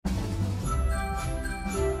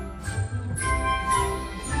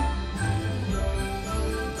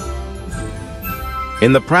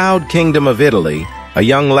In the proud kingdom of Italy, a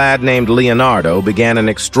young lad named Leonardo began an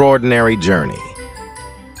extraordinary journey.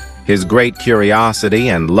 His great curiosity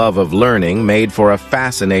and love of learning made for a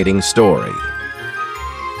fascinating story.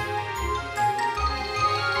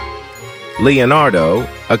 Leonardo,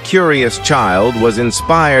 a curious child, was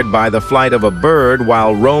inspired by the flight of a bird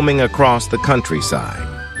while roaming across the countryside.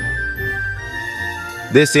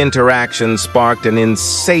 This interaction sparked an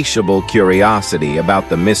insatiable curiosity about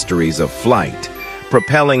the mysteries of flight,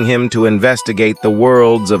 propelling him to investigate the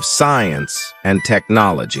worlds of science and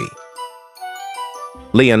technology.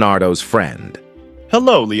 Leonardo's friend.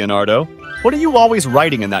 Hello, Leonardo. What are you always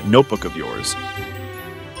writing in that notebook of yours?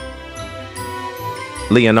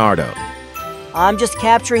 Leonardo. I'm just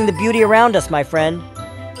capturing the beauty around us, my friend.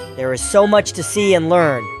 There is so much to see and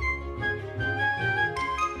learn.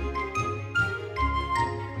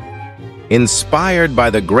 Inspired by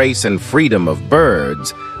the grace and freedom of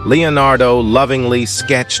birds, Leonardo lovingly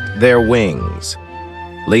sketched their wings.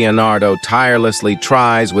 Leonardo tirelessly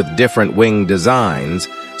tries with different wing designs,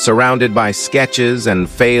 surrounded by sketches and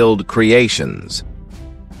failed creations.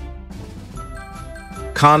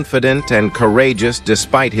 Confident and courageous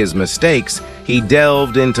despite his mistakes, he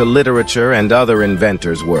delved into literature and other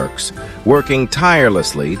inventors' works, working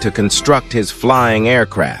tirelessly to construct his flying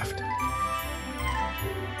aircraft.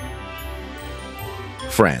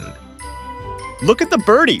 Friend. Look at the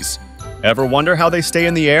birdies. Ever wonder how they stay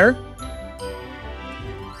in the air?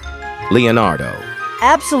 Leonardo.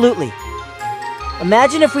 Absolutely.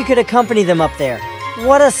 Imagine if we could accompany them up there.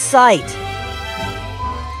 What a sight!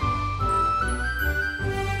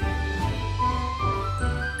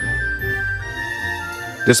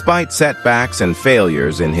 Despite setbacks and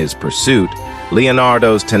failures in his pursuit,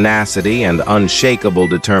 Leonardo's tenacity and unshakable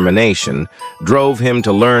determination drove him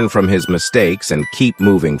to learn from his mistakes and keep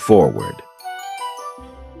moving forward.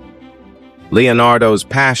 Leonardo's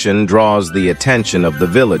passion draws the attention of the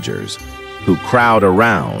villagers, who crowd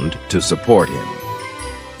around to support him.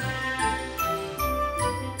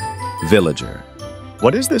 Villager.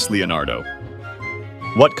 What is this, Leonardo?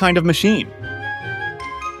 What kind of machine?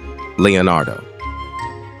 Leonardo.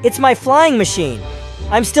 It's my flying machine.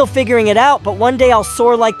 I'm still figuring it out, but one day I'll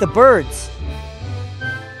soar like the birds.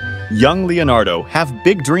 Young Leonardo, have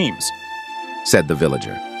big dreams, said the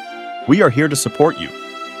villager. We are here to support you.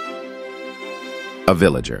 A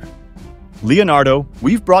villager. Leonardo,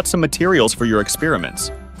 we've brought some materials for your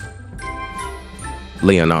experiments.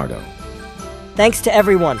 Leonardo. Thanks to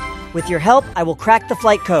everyone. With your help, I will crack the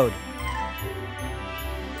flight code.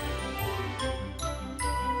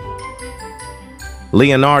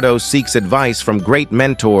 Leonardo seeks advice from great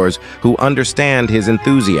mentors who understand his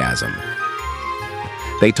enthusiasm.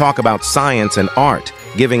 They talk about science and art,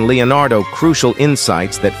 giving Leonardo crucial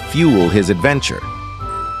insights that fuel his adventure.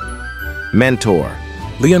 Mentor.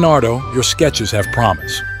 Leonardo, your sketches have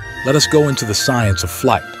promise. Let us go into the science of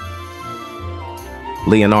flight.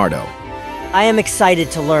 Leonardo. I am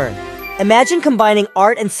excited to learn. Imagine combining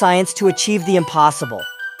art and science to achieve the impossible.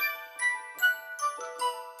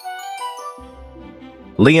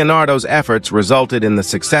 Leonardo's efforts resulted in the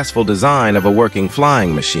successful design of a working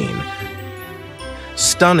flying machine,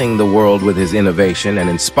 stunning the world with his innovation and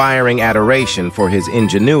inspiring adoration for his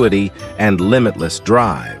ingenuity and limitless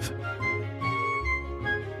drive.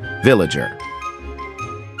 Villager.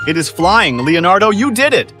 It is flying, Leonardo, you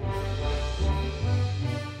did it!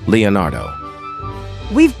 Leonardo.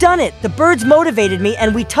 We've done it! The birds motivated me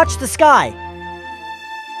and we touched the sky.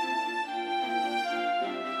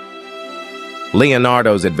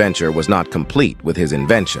 Leonardo's adventure was not complete with his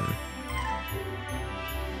invention.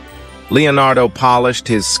 Leonardo polished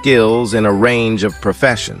his skills in a range of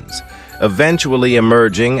professions, eventually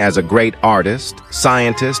emerging as a great artist,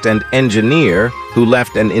 scientist, and engineer who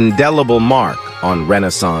left an indelible mark on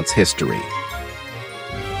Renaissance history.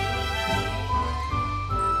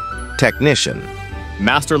 Technician.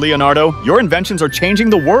 Master Leonardo, your inventions are changing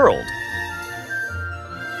the world.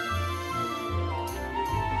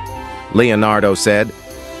 Leonardo said,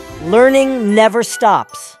 Learning never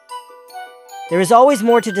stops. There is always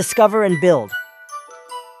more to discover and build.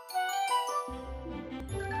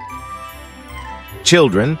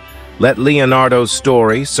 Children, let Leonardo's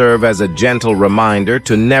story serve as a gentle reminder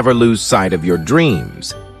to never lose sight of your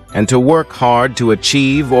dreams and to work hard to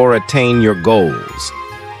achieve or attain your goals.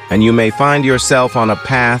 And you may find yourself on a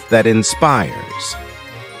path that inspires.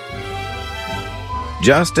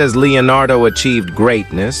 Just as Leonardo achieved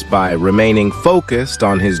greatness by remaining focused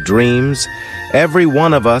on his dreams, every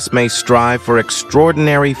one of us may strive for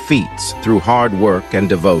extraordinary feats through hard work and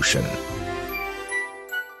devotion.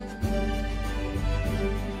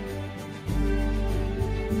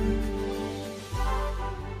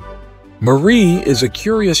 Marie is a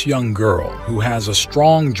curious young girl who has a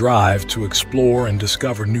strong drive to explore and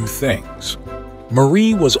discover new things.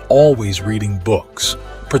 Marie was always reading books,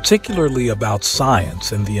 particularly about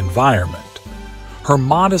science and the environment. Her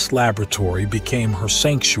modest laboratory became her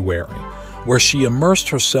sanctuary, where she immersed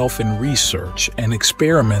herself in research and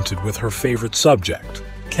experimented with her favorite subject,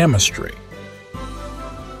 chemistry.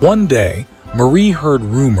 One day, Marie heard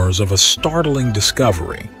rumors of a startling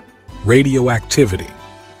discovery: radioactivity.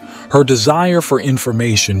 Her desire for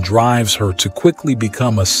information drives her to quickly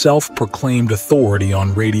become a self-proclaimed authority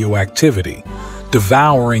on radioactivity,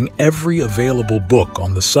 devouring every available book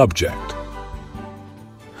on the subject.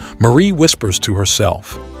 Marie whispers to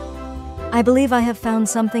herself, I believe I have found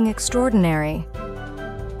something extraordinary.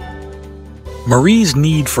 Marie's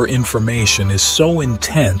need for information is so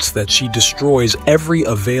intense that she destroys every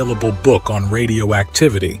available book on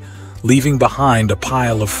radioactivity, leaving behind a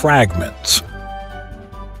pile of fragments.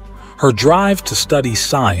 Her drive to study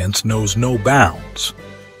science knows no bounds.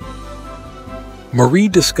 Marie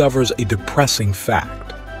discovers a depressing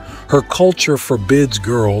fact. Her culture forbids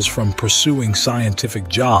girls from pursuing scientific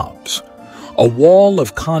jobs. A wall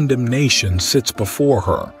of condemnation sits before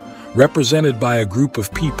her, represented by a group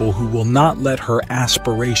of people who will not let her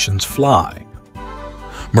aspirations fly.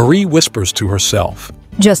 Marie whispers to herself,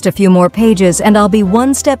 Just a few more pages and I'll be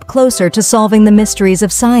one step closer to solving the mysteries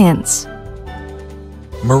of science.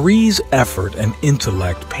 Marie's effort and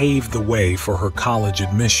intellect paved the way for her college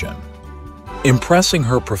admission. Impressing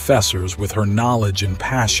her professors with her knowledge and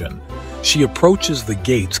passion, she approaches the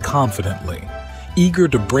gates confidently, eager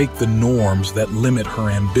to break the norms that limit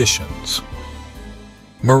her ambitions.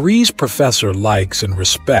 Marie's professor likes and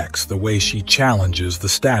respects the way she challenges the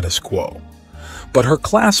status quo, but her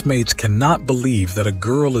classmates cannot believe that a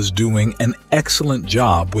girl is doing an excellent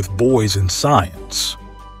job with boys in science.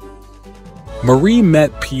 Marie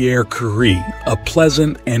met Pierre Curie, a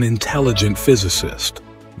pleasant and intelligent physicist.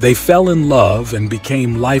 They fell in love and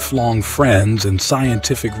became lifelong friends and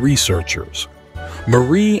scientific researchers.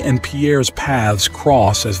 Marie and Pierre's paths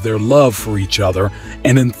cross as their love for each other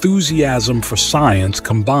and enthusiasm for science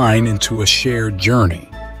combine into a shared journey.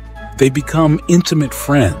 They become intimate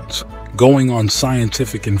friends, going on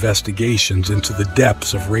scientific investigations into the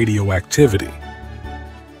depths of radioactivity.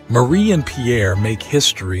 Marie and Pierre make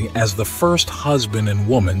history as the first husband and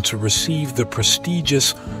woman to receive the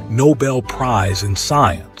prestigious Nobel Prize in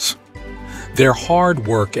Science. Their hard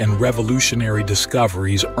work and revolutionary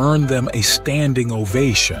discoveries earned them a standing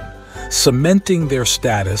ovation, cementing their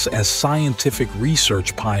status as scientific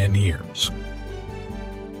research pioneers.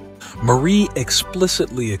 Marie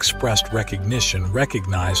explicitly expressed recognition,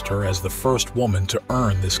 recognized her as the first woman to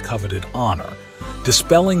earn this coveted honor,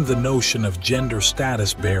 dispelling the notion of gender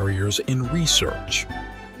status barriers in research.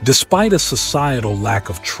 Despite a societal lack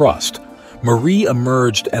of trust, Marie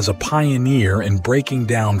emerged as a pioneer in breaking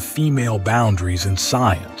down female boundaries in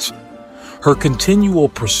science. Her continual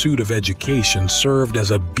pursuit of education served as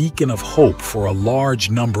a beacon of hope for a large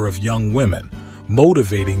number of young women,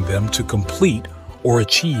 motivating them to complete or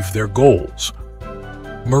achieve their goals.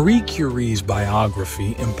 Marie Curie's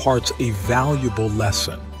biography imparts a valuable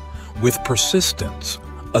lesson. With persistence,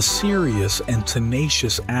 a serious and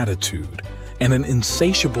tenacious attitude, and an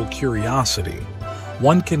insatiable curiosity,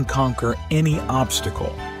 one can conquer any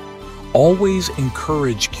obstacle. Always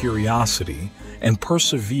encourage curiosity and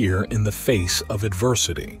persevere in the face of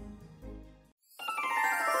adversity.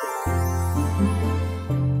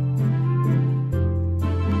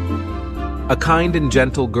 A kind and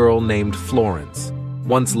gentle girl named Florence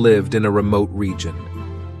once lived in a remote region.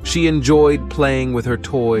 She enjoyed playing with her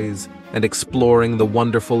toys and exploring the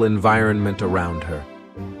wonderful environment around her.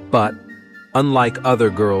 But, unlike other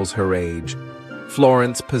girls her age,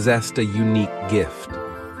 Florence possessed a unique gift,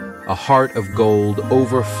 a heart of gold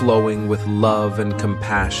overflowing with love and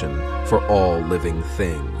compassion for all living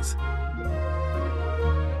things.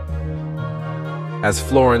 As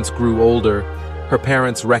Florence grew older, her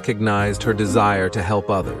parents recognized her desire to help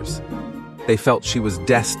others. They felt she was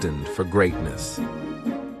destined for greatness.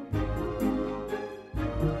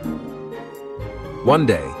 One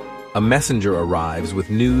day, a messenger arrives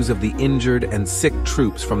with news of the injured and sick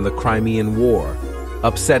troops from the Crimean War,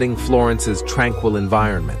 upsetting Florence's tranquil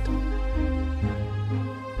environment.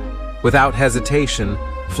 Without hesitation,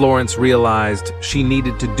 Florence realized she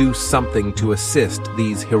needed to do something to assist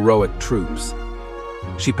these heroic troops.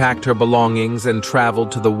 She packed her belongings and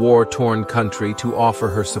traveled to the war-torn country to offer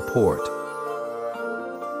her support.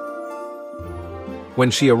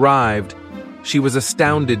 When she arrived, she was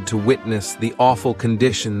astounded to witness the awful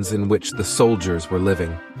conditions in which the soldiers were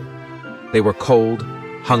living. They were cold,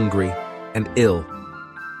 hungry, and ill.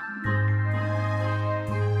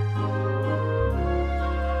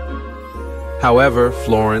 However,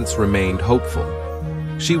 Florence remained hopeful.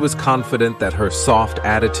 She was confident that her soft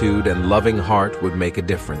attitude and loving heart would make a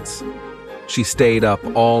difference. She stayed up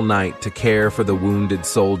all night to care for the wounded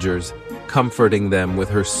soldiers, comforting them with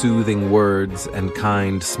her soothing words and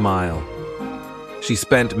kind smile. She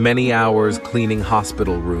spent many hours cleaning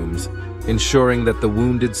hospital rooms, ensuring that the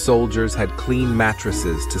wounded soldiers had clean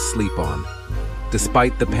mattresses to sleep on.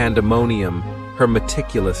 Despite the pandemonium, her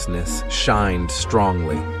meticulousness shined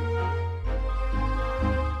strongly.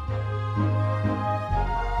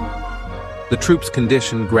 The troops'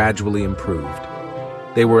 condition gradually improved.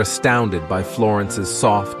 They were astounded by Florence's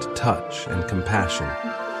soft touch and compassion.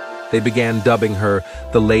 They began dubbing her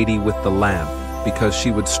the Lady with the Lamp because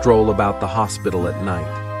she would stroll about the hospital at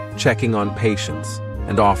night, checking on patients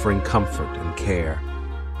and offering comfort and care.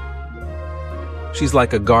 She's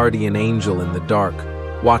like a guardian angel in the dark,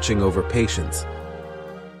 watching over patients.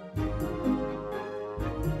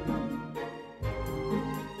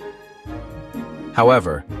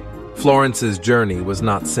 However, Florence's journey was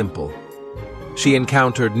not simple. She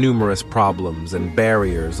encountered numerous problems and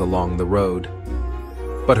barriers along the road,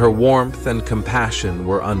 but her warmth and compassion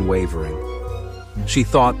were unwavering. She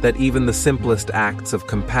thought that even the simplest acts of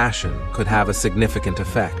compassion could have a significant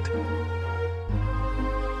effect.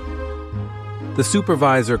 The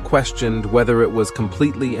supervisor questioned whether it was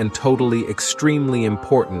completely and totally extremely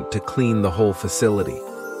important to clean the whole facility.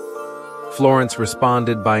 Florence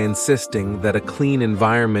responded by insisting that a clean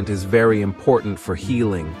environment is very important for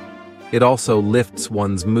healing. It also lifts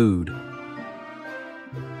one's mood.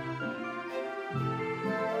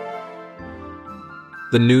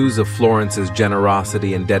 The news of Florence's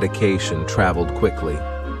generosity and dedication traveled quickly.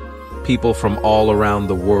 People from all around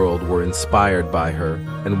the world were inspired by her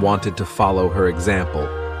and wanted to follow her example.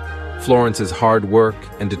 Florence's hard work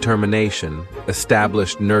and determination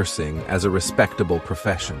established nursing as a respectable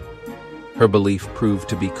profession. Her belief proved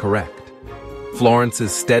to be correct.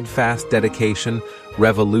 Florence's steadfast dedication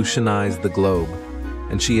revolutionized the globe,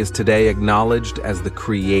 and she is today acknowledged as the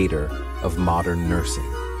creator of modern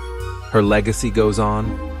nursing. Her legacy goes on,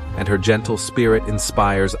 and her gentle spirit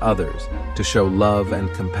inspires others to show love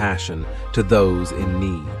and compassion to those in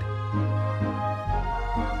need.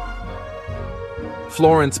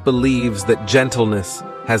 Florence believes that gentleness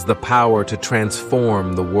has the power to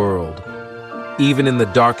transform the world. Even in the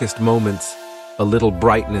darkest moments, a little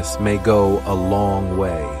brightness may go a long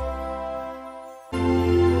way.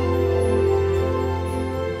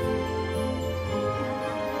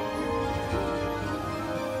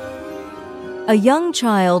 A young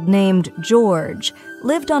child named George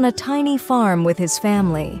lived on a tiny farm with his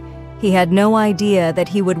family. He had no idea that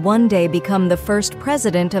he would one day become the first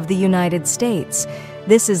president of the United States.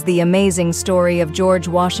 This is the amazing story of George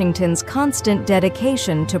Washington's constant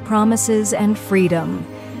dedication to promises and freedom.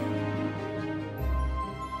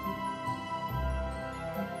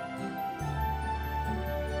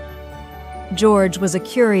 George was a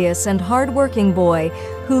curious and hard-working boy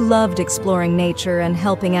who loved exploring nature and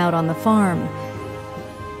helping out on the farm.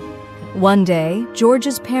 One day,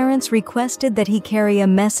 George's parents requested that he carry a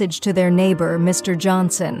message to their neighbor, Mr.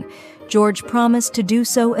 Johnson. George promised to do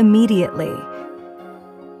so immediately.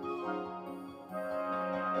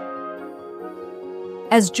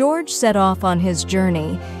 As George set off on his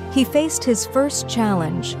journey, he faced his first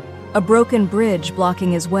challenge, a broken bridge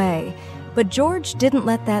blocking his way. But George didn't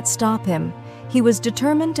let that stop him. He was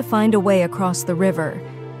determined to find a way across the river.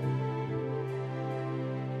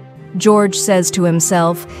 George says to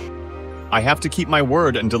himself, I have to keep my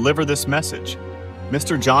word and deliver this message.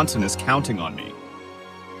 Mr. Johnson is counting on me.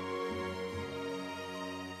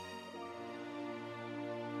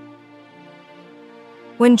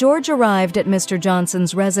 When George arrived at Mr.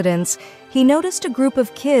 Johnson's residence, he noticed a group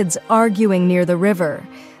of kids arguing near the river.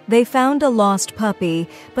 They found a lost puppy,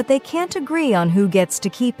 but they can't agree on who gets to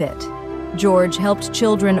keep it. George helped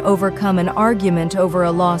children overcome an argument over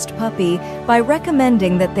a lost puppy by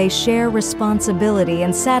recommending that they share responsibility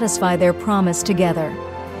and satisfy their promise together.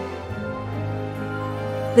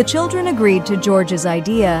 The children agreed to George's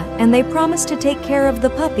idea, and they promised to take care of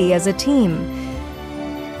the puppy as a team.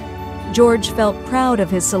 George felt proud of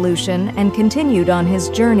his solution and continued on his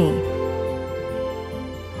journey.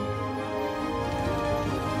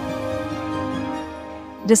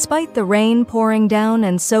 Despite the rain pouring down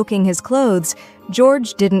and soaking his clothes,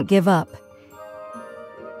 George didn't give up.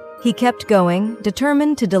 He kept going,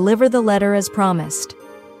 determined to deliver the letter as promised.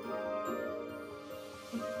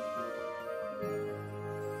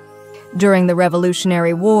 During the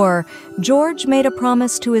Revolutionary War, George made a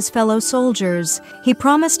promise to his fellow soldiers. He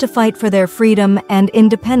promised to fight for their freedom and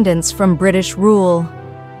independence from British rule.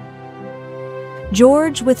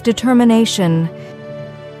 George, with determination,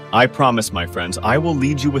 I promise, my friends, I will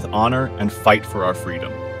lead you with honor and fight for our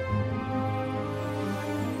freedom.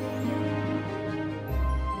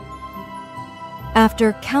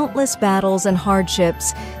 After countless battles and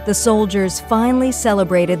hardships, the soldiers finally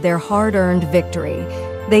celebrated their hard-earned victory.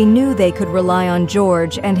 They knew they could rely on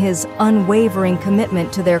George and his unwavering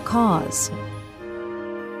commitment to their cause.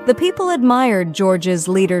 The people admired George's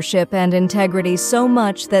leadership and integrity so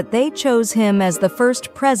much that they chose him as the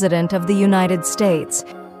first president of the United States.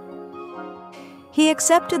 He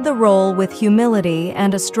accepted the role with humility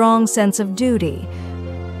and a strong sense of duty.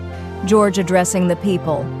 George addressing the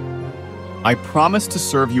people. I promise to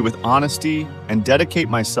serve you with honesty and dedicate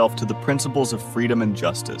myself to the principles of freedom and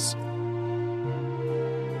justice.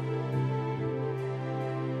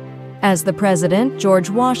 As the president, George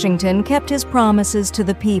Washington kept his promises to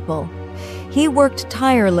the people. He worked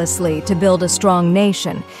tirelessly to build a strong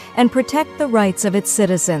nation and protect the rights of its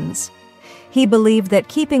citizens. He believed that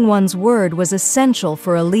keeping one's word was essential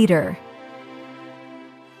for a leader.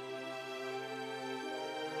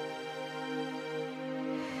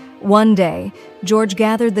 One day, George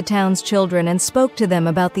gathered the town's children and spoke to them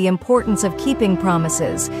about the importance of keeping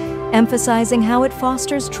promises, emphasizing how it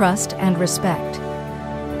fosters trust and respect.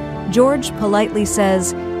 George politely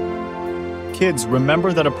says, Kids,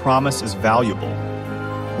 remember that a promise is valuable.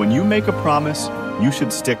 When you make a promise, you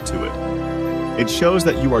should stick to it. It shows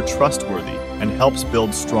that you are trustworthy and helps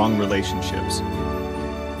build strong relationships.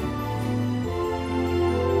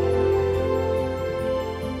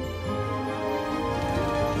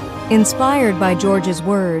 Inspired by George's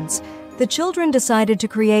words, the children decided to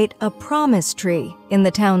create a promise tree in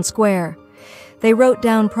the town square. They wrote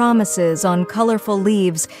down promises on colorful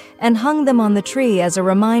leaves and hung them on the tree as a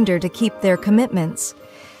reminder to keep their commitments.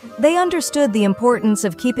 They understood the importance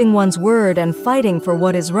of keeping one's word and fighting for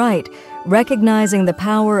what is right, recognizing the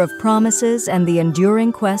power of promises and the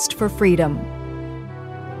enduring quest for freedom.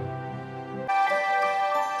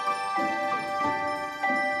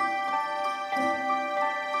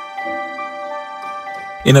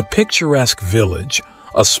 In a picturesque village,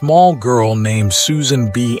 a small girl named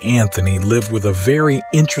Susan B. Anthony lived with a very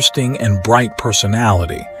interesting and bright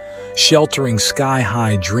personality, sheltering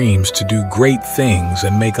sky-high dreams to do great things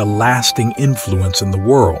and make a lasting influence in the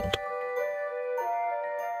world.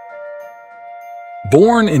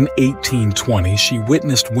 Born in 1820, she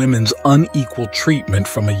witnessed women's unequal treatment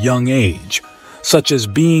from a young age, such as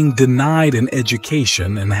being denied an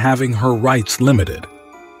education and having her rights limited.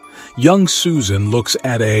 Young Susan looks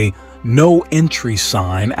at a "no entry"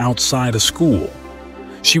 sign outside a school.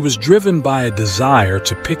 She was driven by a desire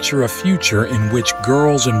to picture a future in which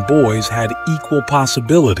girls and boys had equal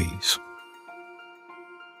possibilities.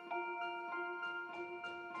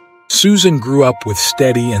 Susan grew up with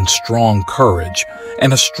steady and strong courage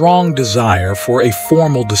and a strong desire for a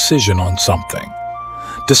formal decision on something.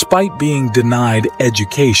 Despite being denied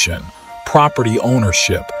education, property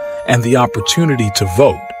ownership, and the opportunity to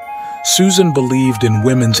vote, Susan believed in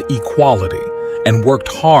women's equality and worked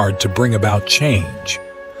hard to bring about change.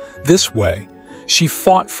 This way, she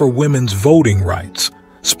fought for women's voting rights,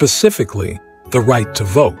 specifically the right to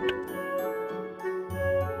vote.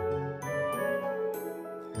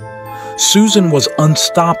 Susan was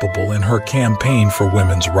unstoppable in her campaign for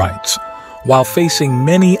women's rights, while facing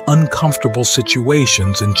many uncomfortable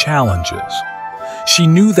situations and challenges. She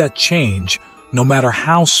knew that change, no matter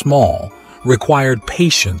how small, required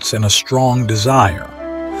patience and a strong desire.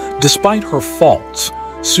 Despite her faults,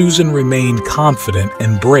 Susan remained confident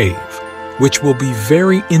and brave, which will be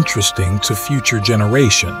very interesting to future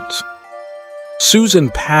generations. Susan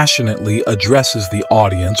passionately addresses the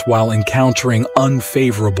audience while encountering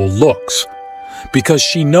unfavorable looks, because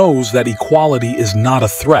she knows that equality is not a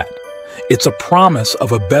threat. It's a promise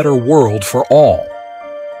of a better world for all.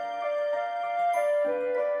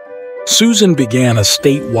 Susan began a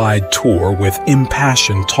statewide tour with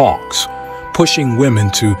impassioned talks, pushing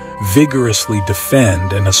women to vigorously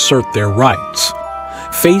defend and assert their rights.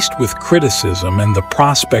 Faced with criticism and the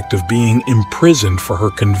prospect of being imprisoned for her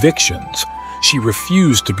convictions, she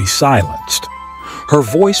refused to be silenced. Her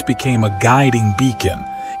voice became a guiding beacon,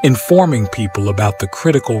 informing people about the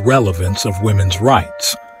critical relevance of women's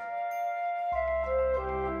rights.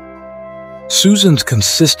 Susan's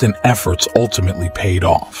consistent efforts ultimately paid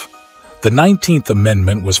off. The 19th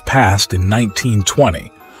Amendment was passed in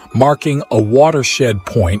 1920, marking a watershed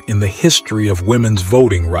point in the history of women's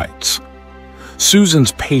voting rights.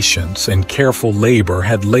 Susan's patience and careful labor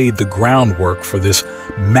had laid the groundwork for this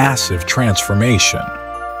massive transformation.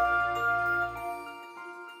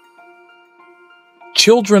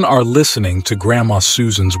 Children are listening to Grandma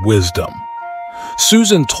Susan's wisdom.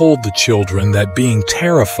 Susan told the children that being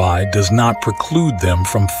terrified does not preclude them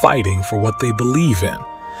from fighting for what they believe in.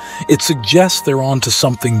 It suggests they're onto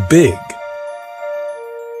something big.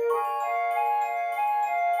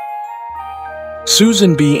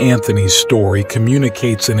 Susan B. Anthony's story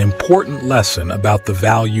communicates an important lesson about the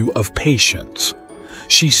value of patience.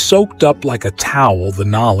 She soaked up like a towel the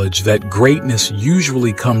knowledge that greatness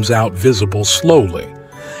usually comes out visible slowly,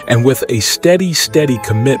 and with a steady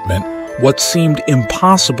commitment, what seemed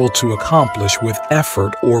impossible to accomplish with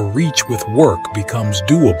effort or reach with work becomes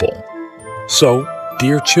doable. So,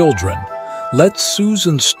 dear children, let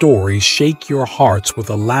Susan's story shake your hearts with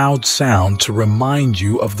a loud sound to remind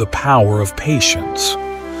you of the power of patience.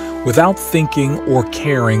 Without thinking or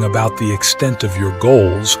caring about the extent of your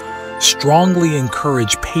goals, strongly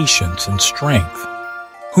encourage patience and strength.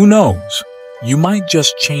 Who knows? You might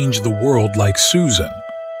just change the world like Susan.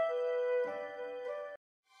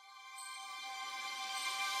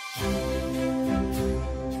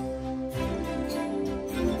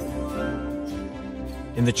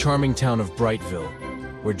 In the charming town of Brightville,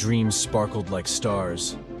 where dreams sparkled like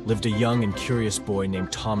stars, lived a young and curious boy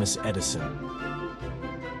named Thomas Edison.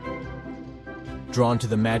 Drawn to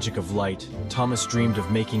the magic of light, Thomas dreamed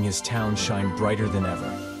of making his town shine brighter than ever.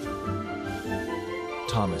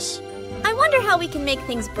 Thomas. I wonder how we can make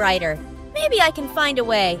things brighter. Maybe I can find a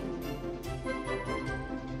way.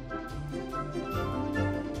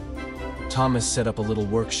 Thomas set up a little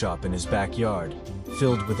workshop in his backyard,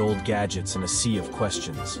 filled with old gadgets and a sea of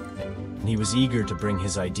questions, and he was eager to bring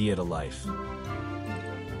his idea to life.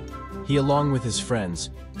 He, along with his friends,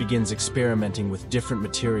 begins experimenting with different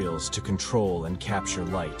materials to control and capture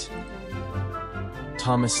light.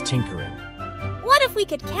 Thomas tinkering. What if we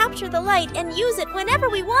could capture the light and use it whenever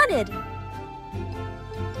we wanted?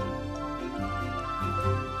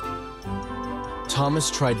 Thomas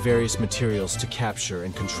tried various materials to capture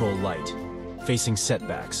and control light, facing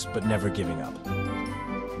setbacks but never giving up.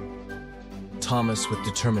 Thomas with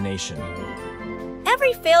determination.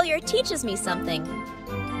 Every failure teaches me something.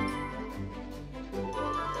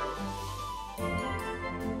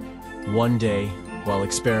 One day, while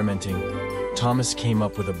experimenting, Thomas came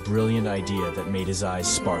up with a brilliant idea that made his eyes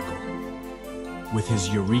sparkle. With his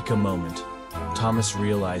eureka moment, Thomas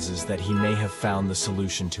realizes that he may have found the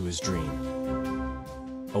solution to his dream.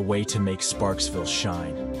 A way to make Sparksville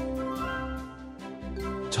shine.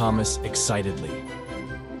 Thomas excitedly.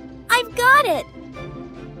 I've got it!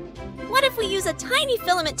 What if we use a tiny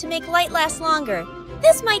filament to make light last longer?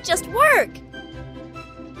 This might just work!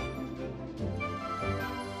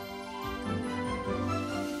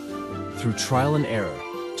 Through trial and error,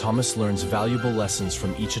 Thomas learns valuable lessons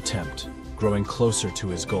from each attempt, growing closer to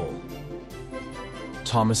his goal.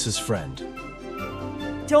 Thomas's friend.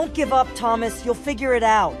 Don't give up, Thomas. You'll figure it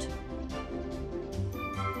out.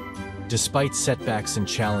 Despite setbacks and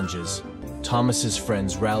challenges, Thomas's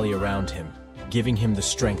friends rally around him, giving him the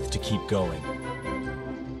strength to keep going.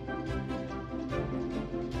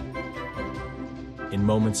 In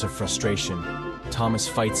moments of frustration, Thomas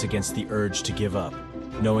fights against the urge to give up,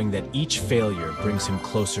 knowing that each failure brings him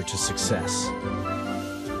closer to success.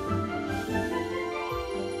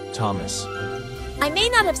 Thomas. I may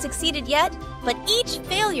not have succeeded yet, but each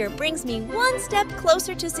failure brings me one step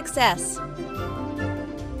closer to success.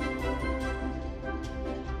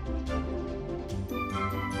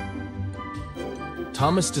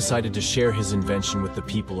 Thomas decided to share his invention with the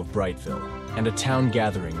people of Brightville, and a town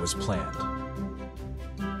gathering was planned.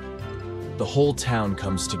 The whole town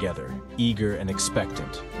comes together, eager and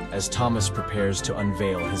expectant, as Thomas prepares to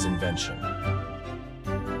unveil his invention.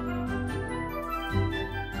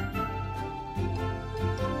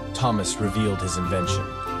 Thomas revealed his invention.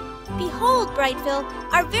 Behold, Brightville,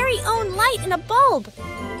 our very own light in a bulb!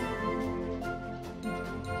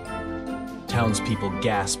 Townspeople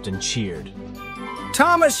gasped and cheered.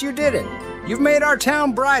 Thomas, you did it! You've made our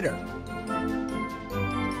town brighter!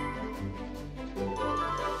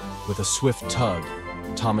 With a swift tug,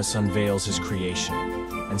 Thomas unveils his creation,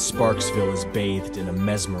 and Sparksville is bathed in a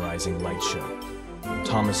mesmerizing light show.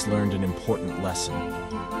 Thomas learned an important lesson.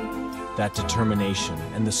 That determination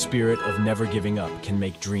and the spirit of never giving up can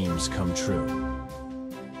make dreams come true.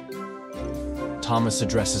 Thomas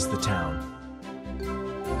addresses the town.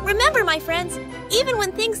 Remember, my friends, even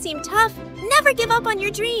when things seem tough, never give up on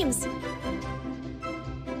your dreams.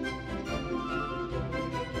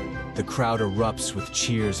 The crowd erupts with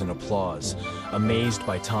cheers and applause, amazed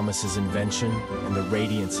by Thomas's invention and the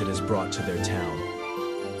radiance it has brought to their town.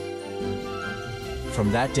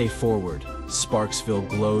 From that day forward, Sparksville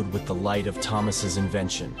glowed with the light of Thomas's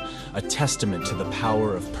invention, a testament to the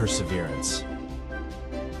power of perseverance.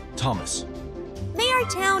 Thomas. our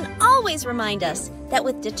town always remind us that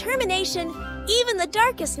with determination, even the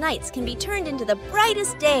darkest nights can be turned into the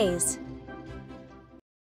brightest days.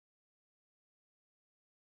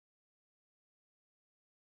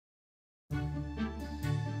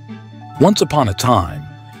 Once upon a time,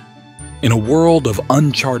 in a world of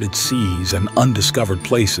uncharted seas and undiscovered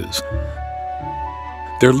places,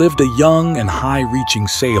 there lived a young and high-reaching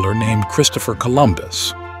sailor named Christopher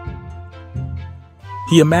Columbus.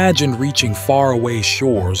 He imagined reaching faraway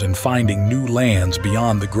shores and finding new lands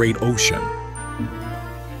beyond the great ocean.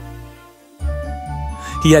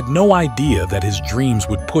 He had no idea that his dreams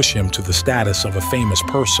would push him to the status of a famous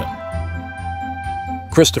person.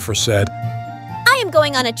 Christopher said, I am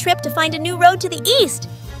going on a trip to find a new road to the east.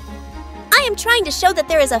 I am trying to show that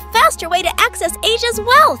there is a faster way to access Asia's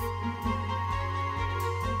wealth.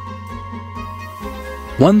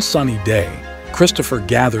 One sunny day, Christopher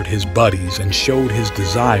gathered his buddies and showed his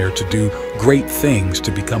desire to do great things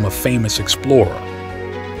to become a famous explorer.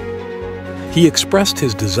 He expressed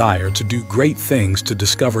his desire to do great things to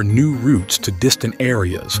discover new routes to distant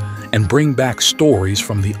areas and bring back stories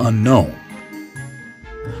from the unknown.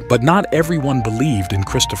 But not everyone believed in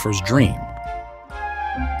Christopher's dream.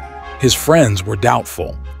 His friends were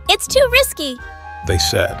doubtful. It's too risky, they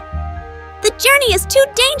said. The journey is too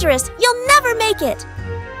dangerous. You'll never make it.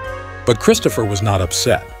 But Christopher was not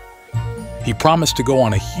upset. He promised to go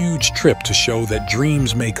on a huge trip to show that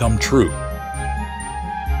dreams may come true.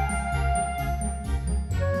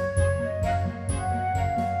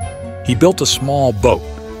 He built a small boat,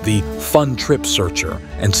 the Fun Trip Searcher,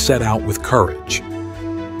 and set out with courage.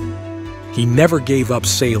 He never gave up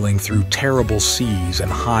sailing through terrible seas and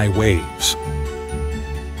high waves.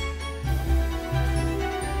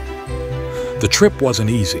 The trip wasn't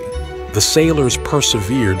easy. The sailors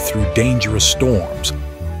persevered through dangerous storms,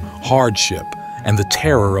 hardship, and the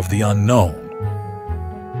terror of the unknown.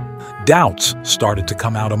 Doubts started to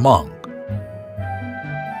come out among.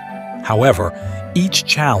 However, each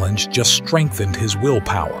challenge just strengthened his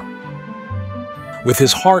willpower. With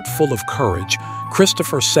his heart full of courage,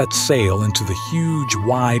 Christopher set sail into the huge,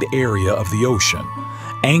 wide area of the ocean,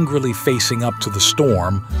 angrily facing up to the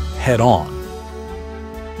storm head-on.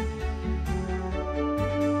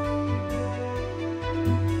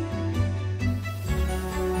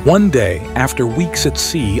 One day, after weeks at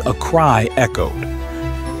sea, a cry echoed.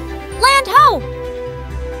 Land ho!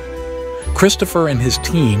 Christopher and his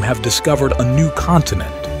team have discovered a new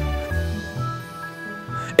continent.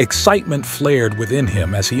 Excitement flared within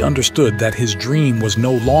him as he understood that his dream was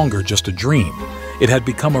no longer just a dream. It had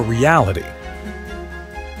become a reality.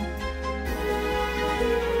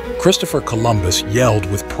 Christopher Columbus yelled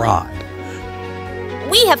with pride.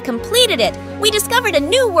 We have completed it! We discovered a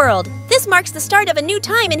new world! This marks the start of a new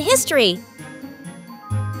time in history!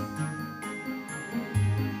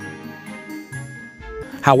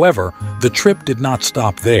 However, the trip did not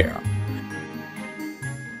stop there.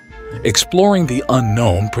 Exploring the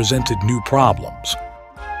unknown presented new problems.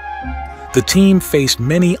 The team faced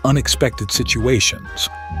many unexpected situations.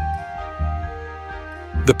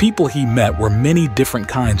 The people he met were many different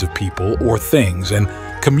kinds of people or things, and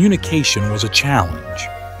communication was a challenge.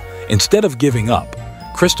 Instead of giving up,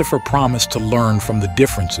 Christopher promised to learn from the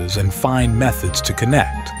differences and find methods to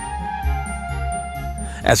connect.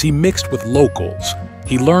 As he mixed with locals,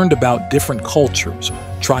 he learned about different cultures,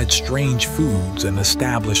 tried strange foods, and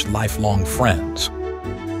established lifelong friends.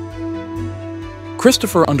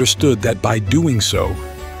 Christopher understood that by doing so,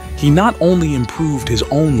 he not only improved his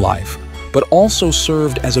own life, but also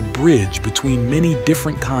served as a bridge between many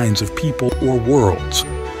different kinds of people or worlds,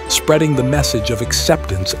 spreading the message of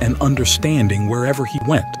acceptance and understanding wherever he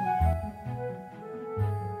went.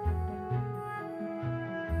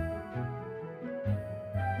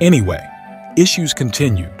 Anyway, issues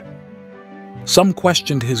continued. Some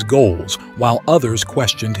questioned his goals, while others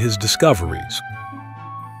questioned his discoveries.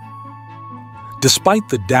 Despite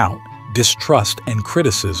the doubt, distrust, and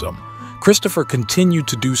criticism, Christopher continued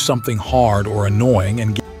to do something hard or annoying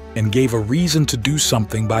and gave a reason to do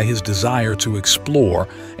something by his desire to explore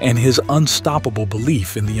and his unstoppable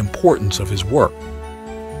belief in the importance of his work.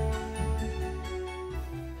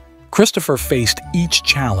 Christopher faced each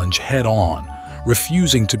challenge head-on,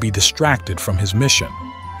 refusing to be distracted from his mission.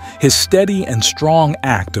 His steady and strong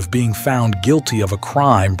act of being found guilty of a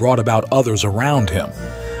crime brought about others around him,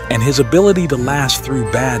 and his ability to last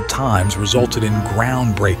through bad times resulted in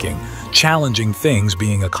groundbreaking, challenging things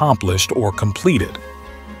being accomplished or completed.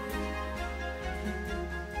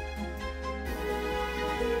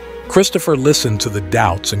 Christopher listened to the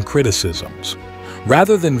doubts and criticisms.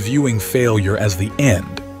 Rather than viewing failure as the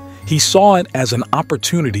end, he saw it as an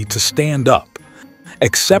opportunity to stand up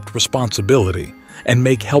accept responsibility, and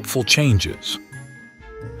make helpful changes.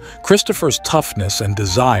 Christopher's toughness and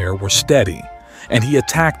desire were steady, and he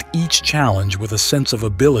attacked each challenge with a sense of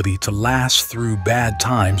ability to last through bad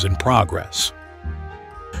times and progress.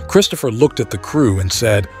 Christopher looked at the crew and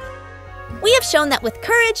said, We have shown that with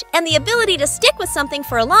courage and the ability to stick with something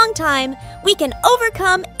for a long time, we can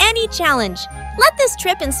overcome any challenge. Let this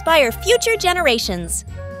trip inspire future generations.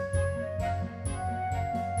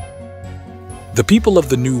 The people of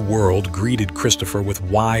the New World greeted Christopher with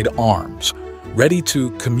wide arms, ready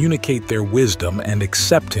to communicate their wisdom and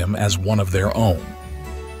accept him as one of their own.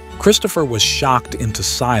 Christopher was shocked into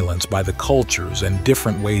silence by the cultures and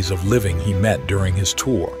different ways of living he met during his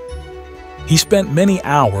tour. He spent many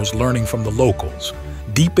hours learning from the locals,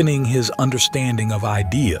 deepening his understanding of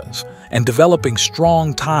ideas and developing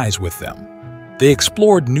strong ties with them. They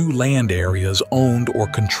explored new land areas owned or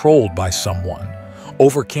controlled by someone,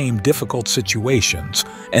 overcame difficult situations,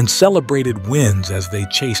 and celebrated wins as they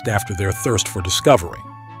chased after their thirst for discovery.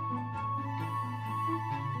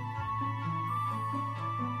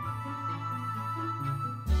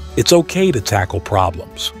 It's okay to tackle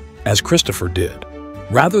problems, as Christopher did.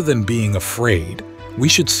 Rather than being afraid, we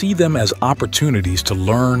should see them as opportunities to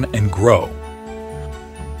learn and grow.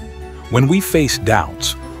 When we face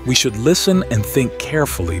doubts, we should listen and think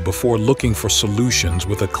carefully before looking for solutions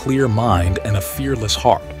with a clear mind and a fearless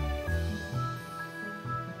heart.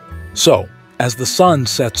 So, as the sun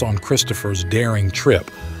sets on Christopher's daring trip,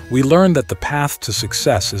 we learn that the path to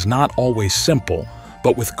success is not always simple,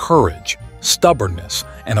 but with courage, stubbornness,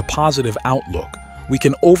 and a positive outlook, we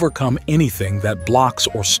can overcome anything that blocks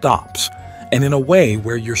or stops, and in a way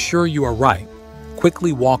where you're sure you are right,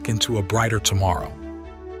 quickly walk into a brighter tomorrow.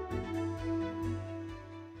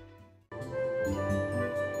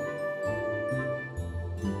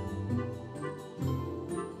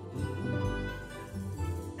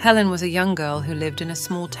 Helen was a young girl who lived in a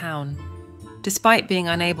small town. Despite being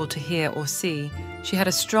unable to hear or see, she had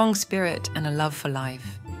a strong spirit and a love for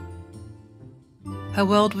life. Her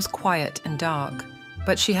world was quiet and dark,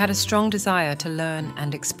 but she had a strong desire to learn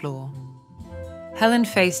and explore. Helen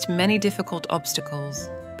faced many difficult obstacles,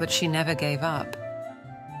 but she never gave up.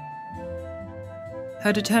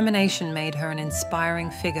 Her determination made her an inspiring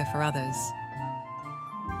figure for others.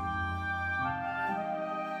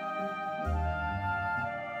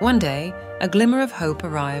 One day, a glimmer of hope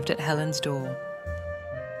arrived at Helen's door.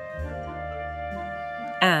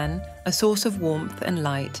 Anne, a source of warmth and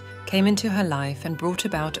light, came into her life and brought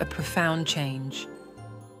about a profound change.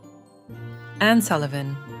 Anne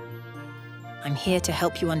Sullivan. I'm here to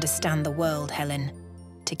help you understand the world, Helen.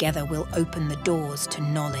 Together we'll open the doors to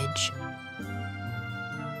knowledge.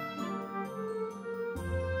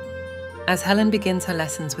 As Helen begins her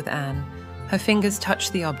lessons with Anne, her fingers touch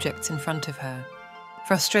the objects in front of her.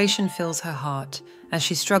 Frustration fills her heart as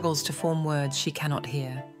she struggles to form words she cannot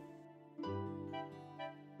hear.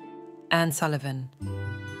 Anne Sullivan.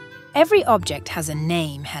 Every object has a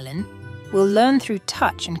name, Helen. We'll learn through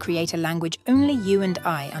touch and create a language only you and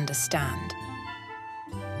I understand.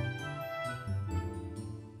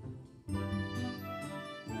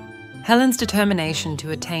 Helen's determination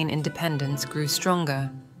to attain independence grew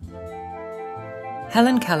stronger.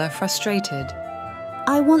 Helen Keller frustrated.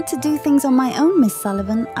 I want to do things on my own, Miss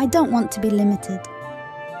Sullivan. I don't want to be limited.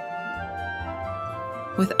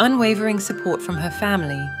 With unwavering support from her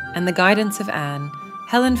family and the guidance of Anne,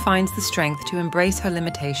 Helen finds the strength to embrace her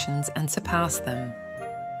limitations and surpass them.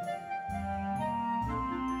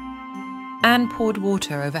 Anne poured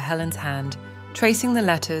water over Helen's hand, tracing the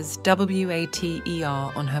letters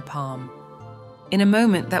W-A-T-E-R on her palm. In a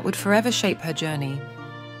moment that would forever shape her journey,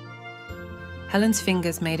 Helen's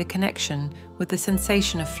fingers made a connection with the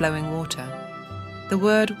sensation of flowing water. The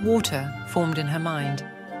word water formed in her mind,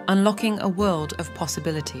 unlocking a world of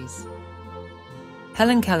possibilities.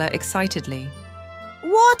 Helen Keller excitedly.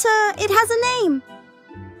 Water! It has a name!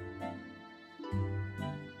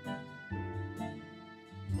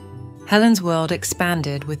 Helen's world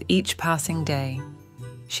expanded with each passing day.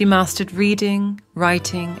 She mastered reading,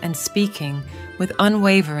 writing, and speaking with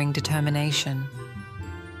unwavering determination.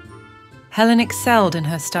 Helen excelled in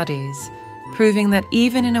her studies, proving that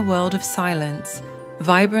even in a world of silence,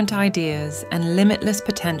 vibrant ideas and limitless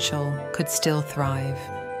potential could still thrive.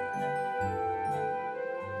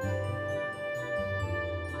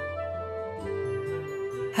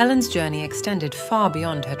 Helen's journey extended far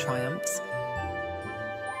beyond her triumphs.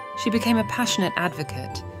 She became a passionate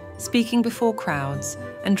advocate, speaking before crowds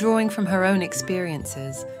and drawing from her own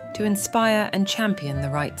experiences to inspire and champion the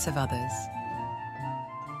rights of others.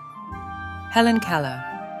 Helen Keller.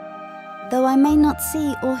 Though I may not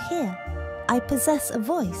see or hear, I possess a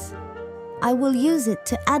voice. I will use it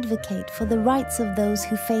to advocate for the rights of those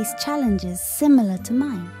who face challenges similar to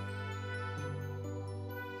mine.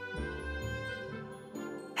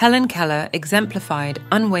 Helen Keller exemplified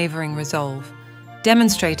unwavering resolve,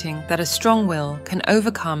 demonstrating that a strong will can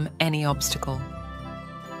overcome any obstacle.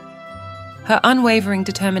 Her unwavering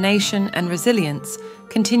determination and resilience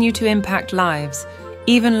continue to impact lives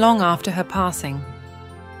even long after her passing.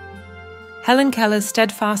 Helen Keller's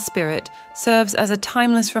steadfast spirit serves as a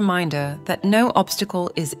timeless reminder that no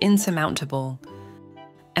obstacle is insurmountable,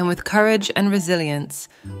 and with courage and resilience,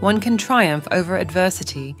 one can triumph over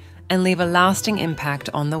adversity and leave a lasting impact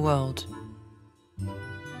on the world.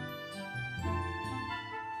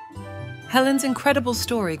 Helen's incredible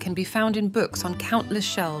story can be found in books on countless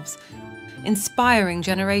shelves, inspiring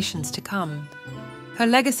generations to come. Her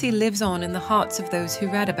legacy lives on in the hearts of those who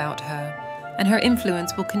read about her, and her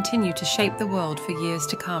influence will continue to shape the world for years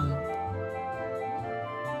to come.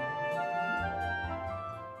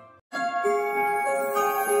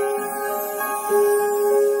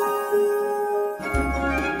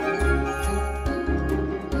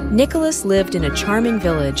 Nicholas lived in a charming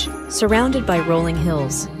village, surrounded by rolling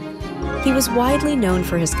hills. He was widely known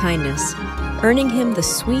for his kindness, earning him the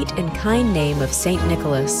sweet and kind name of Saint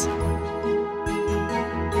Nicholas.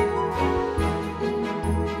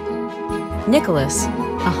 Nicholas,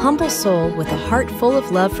 a humble soul with a heart full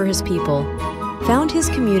of love for his people, found his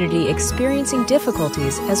community experiencing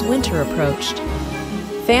difficulties as winter approached.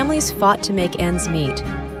 Families fought to make ends meet,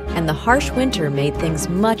 and the harsh winter made things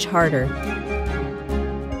much harder.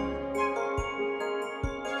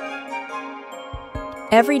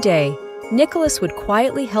 Every day, Nicholas would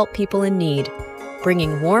quietly help people in need,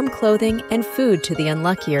 bringing warm clothing and food to the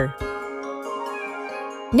unluckier.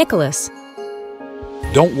 Nicholas.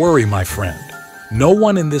 Don't worry, my friend. No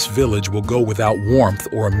one in this village will go without warmth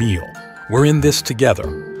or a meal. We're in this together.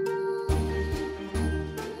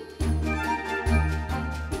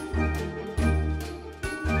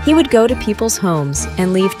 He would go to people's homes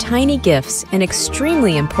and leave tiny gifts and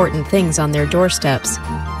extremely important things on their doorsteps,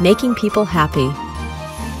 making people happy.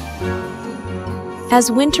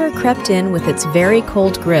 As winter crept in with its very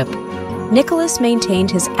cold grip, Nicholas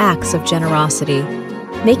maintained his acts of generosity,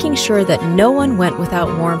 making sure that no one went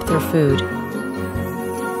without warmth or food.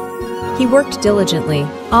 He worked diligently,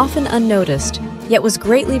 often unnoticed, yet was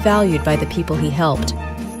greatly valued by the people he helped.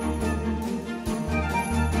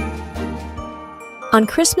 On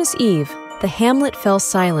Christmas Eve, the hamlet fell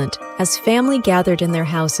silent as family gathered in their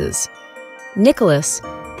houses. Nicholas,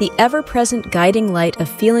 the ever-present guiding light of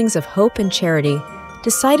feelings of hope and charity,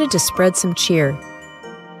 decided to spread some cheer.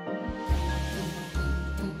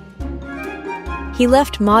 He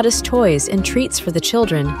left modest toys and treats for the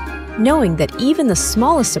children, knowing that even the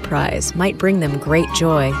smallest surprise might bring them great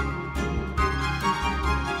joy.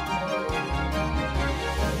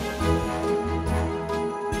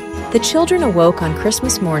 The children awoke on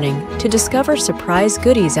Christmas morning to discover surprise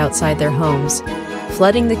goodies outside their homes,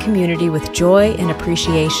 flooding the community with joy and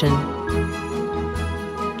appreciation.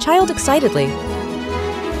 Child excitedly.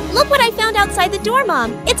 Look what I found outside the door,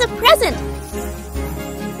 Mom! It's a present!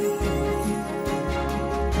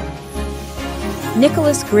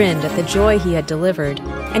 Nicholas grinned at the joy he had delivered,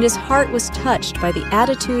 and his heart was touched by the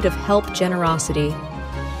attitude of generosity.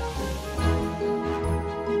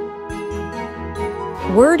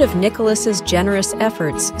 Word of Nicholas's generous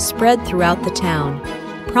efforts spread throughout the town,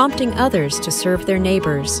 prompting others to serve their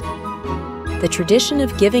neighbors. The tradition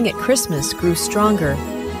of giving at Christmas grew stronger,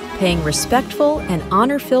 paying respectful and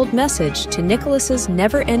honor-filled message to Nicholas's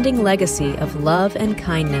never-ending legacy of love and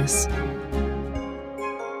kindness.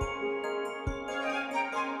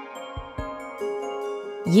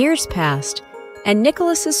 Years passed, and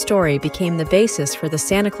Nicholas's story became the basis for the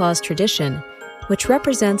Santa Claus tradition, which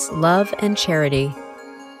represents love and charity.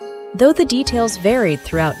 Though the details varied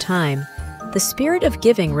throughout time, the spirit of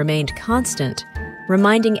giving remained constant,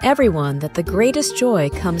 reminding everyone that the greatest joy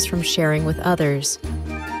comes from sharing with others.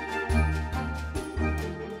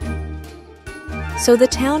 So the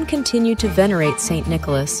town continued to venerate St.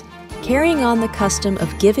 Nicholas, carrying on the custom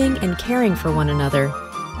of giving and caring for one another,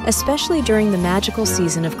 especially during the magical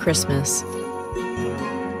season of Christmas.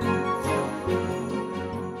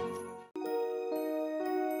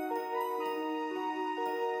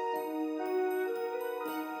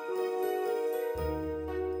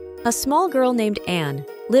 A small girl named Anne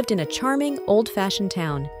lived in a charming, old-fashioned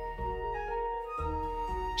town.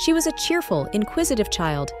 She was a cheerful, inquisitive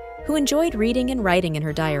child who enjoyed reading and writing in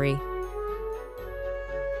her diary.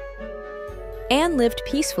 Anne lived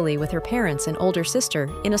peacefully with her parents and older sister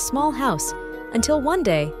in a small house until one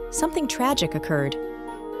day something tragic occurred.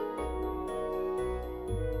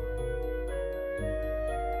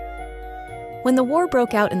 When the war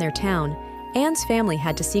broke out in their town, Anne's family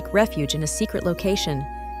had to seek refuge in a secret location.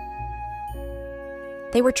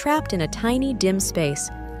 They were trapped in a tiny, dim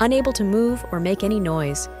space, unable to move or make any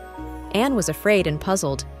noise. Anne was afraid and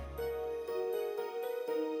puzzled.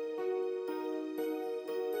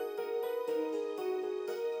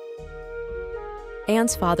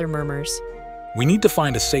 Anne's father murmurs, "We need to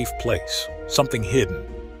find a safe place, something hidden."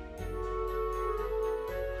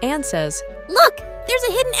 Anne says, Look! There's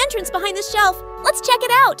a hidden entrance behind the shelf. Let's check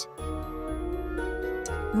it out.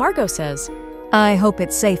 Margot says, I hope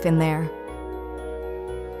it's safe in there.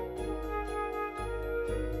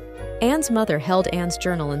 Anne's mother held Anne's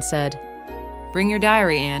journal and said, Bring your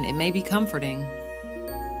diary, Anne. It may be comforting.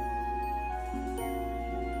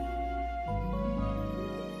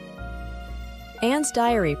 Anne's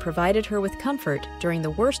diary provided her with comfort during the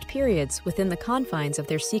worst periods within the confines of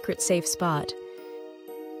their secret safe spot.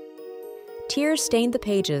 Tears stained the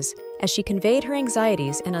pages as she conveyed her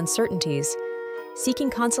anxieties and uncertainties, seeking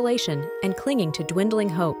consolation and clinging to dwindling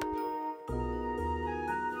hope.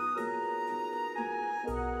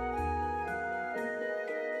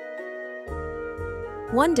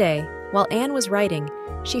 One day, while Anne was writing,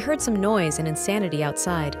 she heard some noise and insanity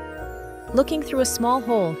outside. Looking through a small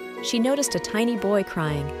hole, she noticed a tiny boy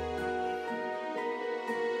crying.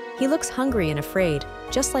 He looks hungry and afraid,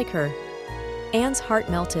 just like her. Anne's heart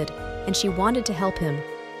melted, and she wanted to help him.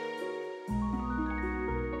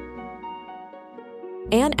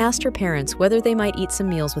 Anne asked her parents whether they might eat some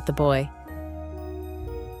meals with the boy.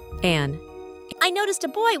 Anne. I noticed a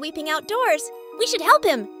boy weeping outdoors. We should help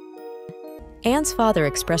him. Anne's father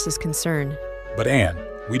expresses concern. But Anne,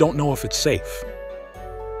 we don't know if it's safe.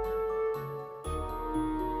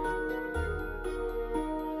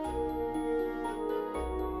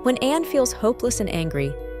 When Anne feels hopeless and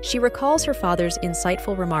angry, she recalls her father's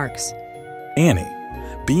insightful remarks. Annie,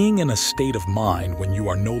 being in a state of mind when you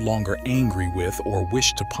are no longer angry with or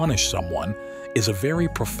wish to punish someone is a very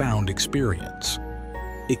profound experience.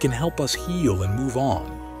 It can help us heal and move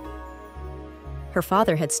on. Her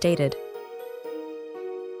father had stated.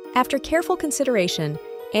 After careful consideration,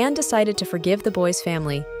 Anne decided to forgive the boy's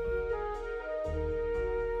family.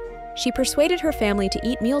 She persuaded her family to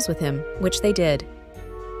eat meals with him, which they did.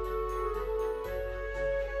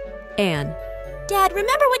 Anne. Dad,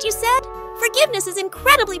 remember what you said? Forgiveness is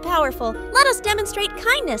incredibly powerful. Let us demonstrate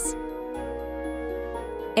kindness.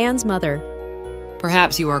 Anne's mother.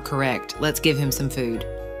 Perhaps you are correct. Let's give him some food.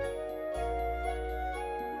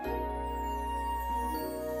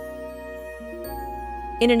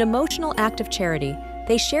 In an emotional act of charity,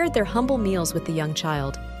 they shared their humble meals with the young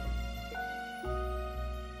child.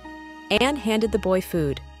 Anne handed the boy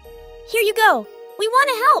food. Here you go. We want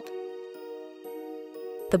to help.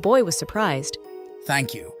 The boy was surprised.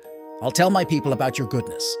 Thank you. I'll tell my people about your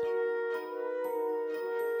goodness.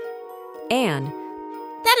 Anne.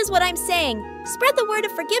 That is what I'm saying. Spread the word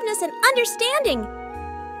of forgiveness and understanding.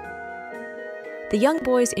 The young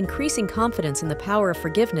boy's increasing confidence in the power of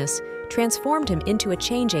forgiveness transformed him into a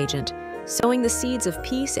change agent, sowing the seeds of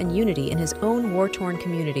peace and unity in his own war-torn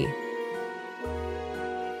community.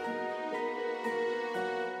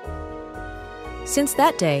 Since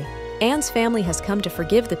that day, Anne's family has come to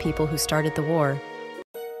forgive the people who started the war.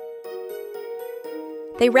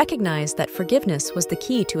 They recognize that forgiveness was the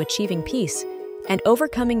key to achieving peace and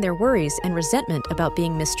overcoming their worries and resentment about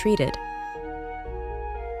being mistreated.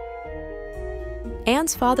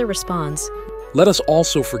 Anne's father responds, Let us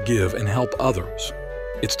also forgive and help others.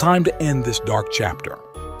 It's time to end this dark chapter.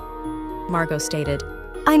 Margot stated.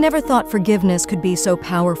 I never thought forgiveness could be so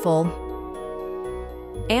powerful.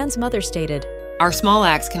 Anne's mother stated. Our small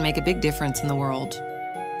acts can make a big difference in the world.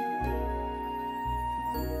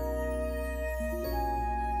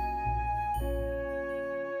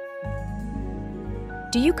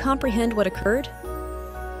 Do you comprehend what occurred?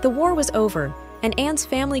 The war was over, and Anne's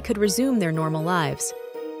family could resume their normal lives.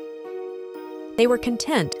 They were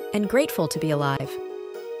content and grateful to be alive.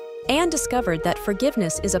 Anne discovered that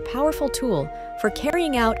forgiveness is a powerful tool for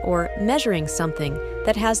carrying out or measuring something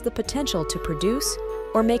that has the potential to produce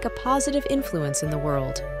or make a positive influence in the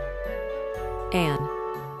world. Anne.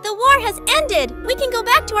 The war has ended! We can go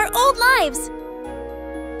back to our old lives!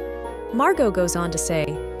 Margot goes on to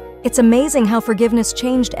say, It's amazing how forgiveness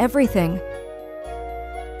changed everything.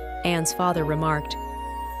 Anne's father remarked,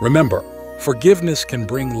 Remember, forgiveness can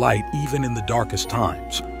bring light even in the darkest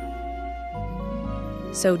times.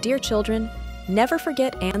 So, dear children, never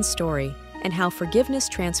forget Anne's story and how forgiveness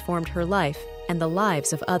transformed her life and the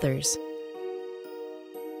lives of others.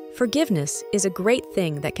 Forgiveness is a great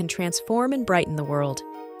thing that can transform and brighten the world.